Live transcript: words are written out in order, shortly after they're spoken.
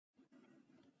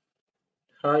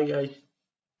Hi guys,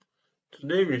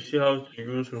 today we see how to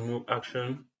use remove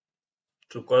action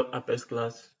to call Apex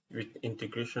class with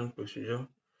integration procedure.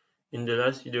 In the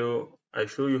last video, I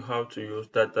show you how to use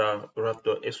data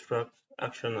raptor extract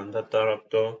action and data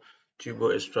raptor turbo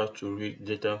extract to read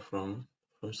data from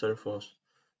Salesforce.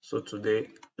 So today,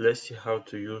 let's see how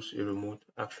to use a remote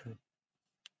action.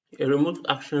 A remote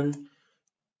action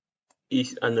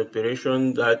is an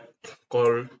operation that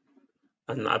call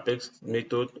an Apex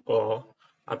method or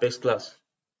Apex class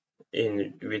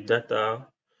in with data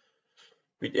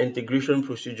with integration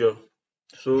procedure.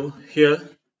 So here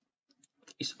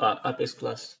is our Apex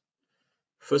class.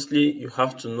 Firstly, you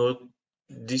have to note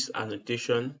this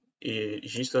annotation, a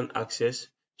JSON access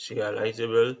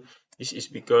serializable. This is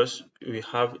because we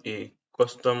have a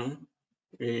custom,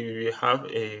 we have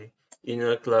a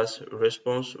inner class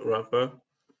response wrapper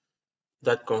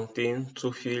that contains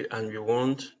two fields, and we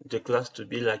want the class to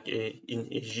be like in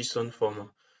a JSON format.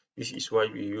 This is why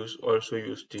we also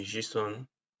use the JSON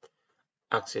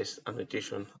access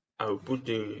annotation. I will put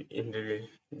in the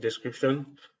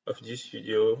description of this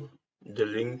video the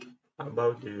link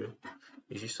about the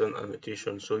JSON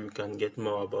annotation so you can get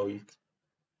more about it.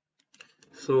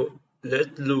 So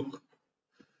let's look.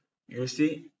 You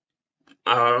see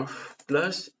our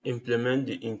class implement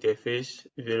the interface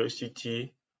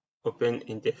velocity open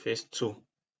interface 2,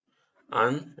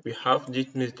 and we have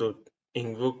this method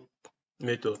invoke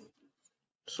method.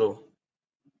 So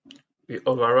we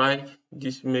override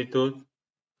this method,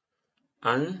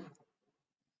 and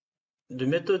the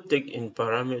method take in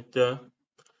parameter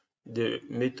the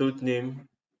method name,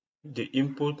 the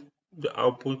input, the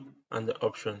output, and the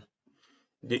option.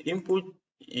 The input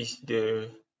is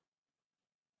the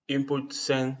input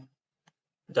send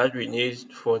that we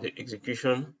need for the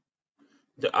execution.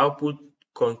 The output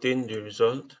contains the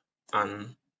result,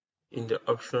 and in the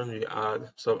option we add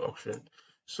sub option.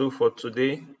 So for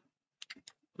today,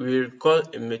 we'll call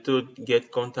a method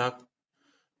get contact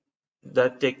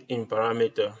that take in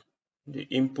parameter the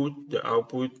input, the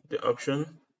output, the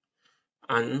option,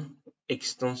 and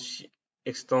extensivate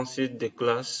the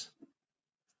class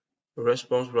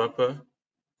response wrapper,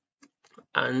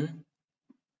 and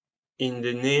in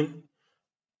the name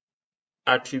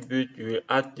attribute we will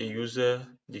add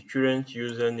the current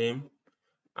username,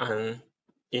 and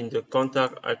in the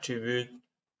contact attribute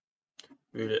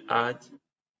we will add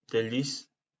the list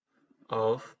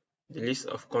of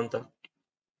contact,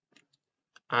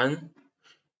 and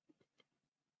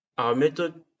our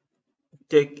method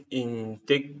take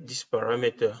this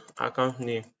parameter account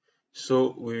name,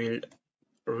 so we will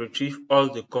retrieve all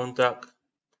the contact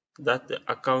that the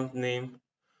account name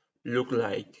look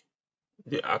like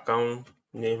the account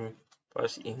name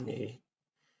passed in the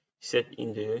set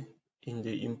in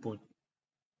the input.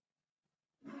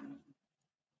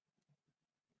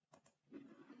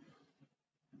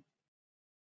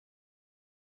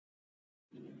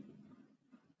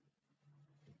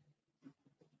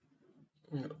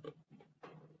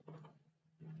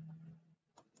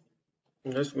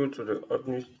 Let's go to the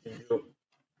Omnistudio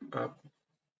app.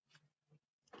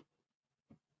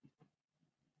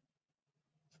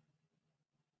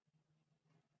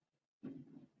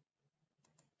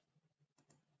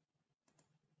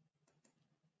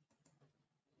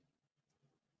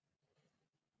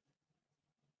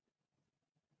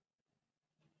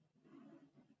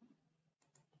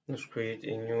 Let's create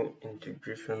a new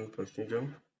integration procedure.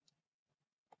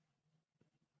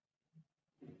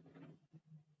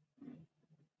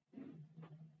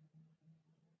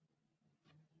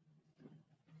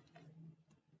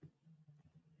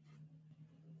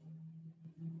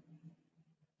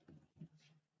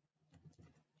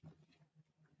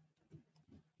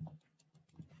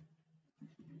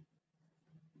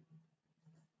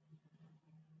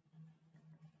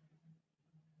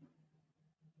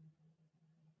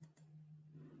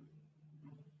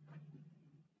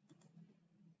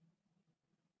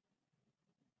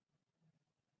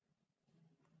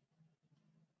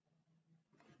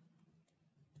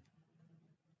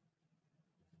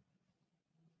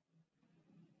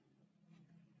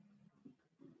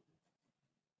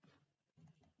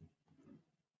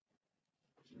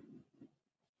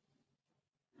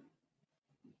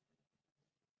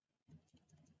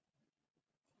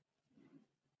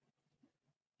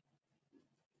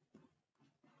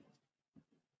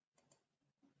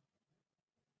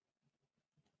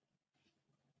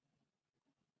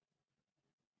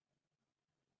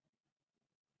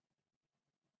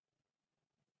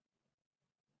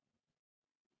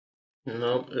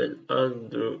 Now let's add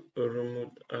the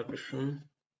remote action.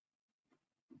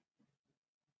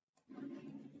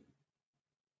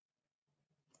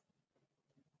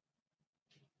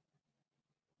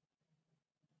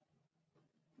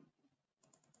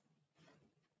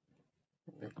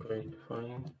 I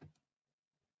define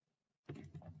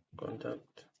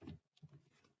contact.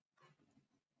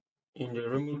 In the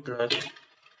remote class,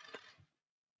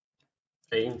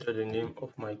 I enter the name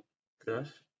of my class.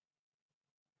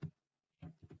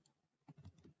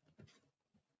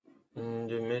 In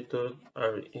the method, I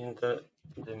will enter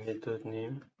the method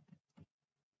name.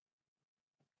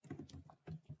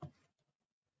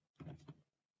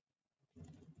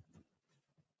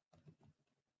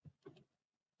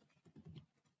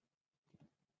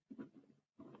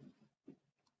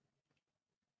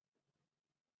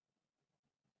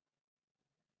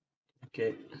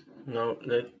 Okay, now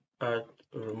let's add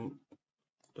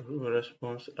a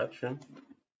response action.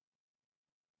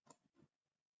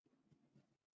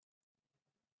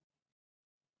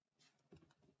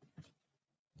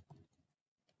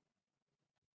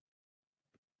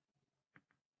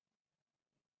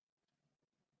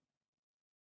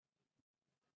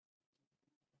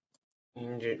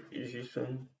 In the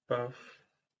execution path,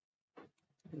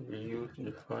 we use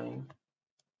define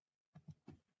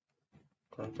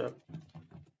contact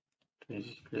to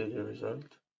display the result.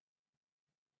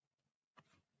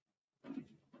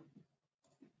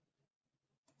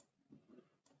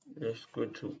 Let's go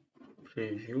to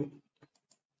preview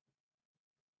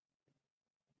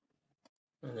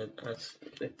and let's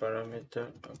add a parameter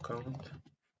account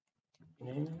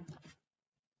name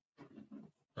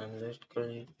and let's call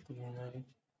it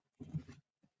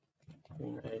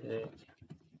United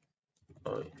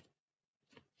Oil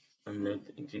and let's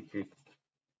execute.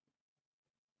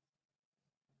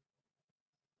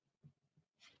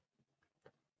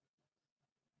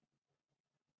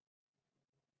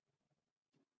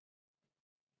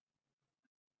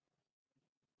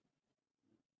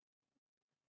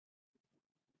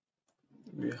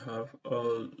 We have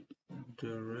all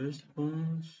the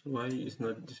response. Why is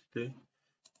not displayed?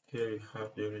 Here we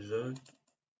have the result.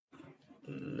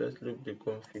 Let's look the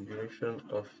configuration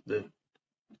of the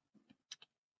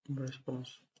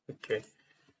response. Okay,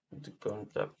 the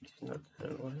contact is not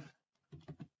well.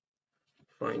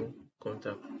 Find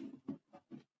contact.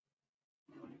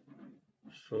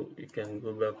 So you can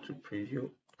go back to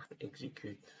preview and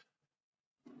execute.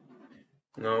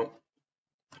 Now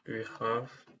we have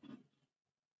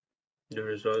the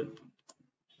result.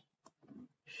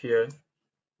 Here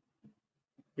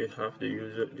we have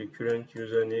the current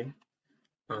username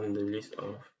and the list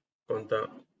of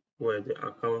contact where the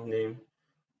account name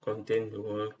contains the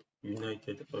word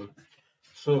United Oil.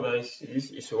 So guys,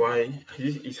 this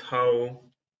is how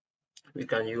we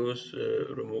can use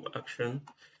remove action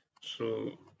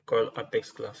to call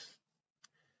Apex class.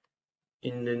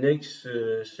 In the next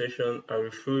session, I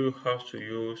will show you how to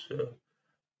use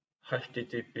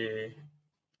HTTP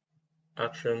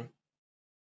action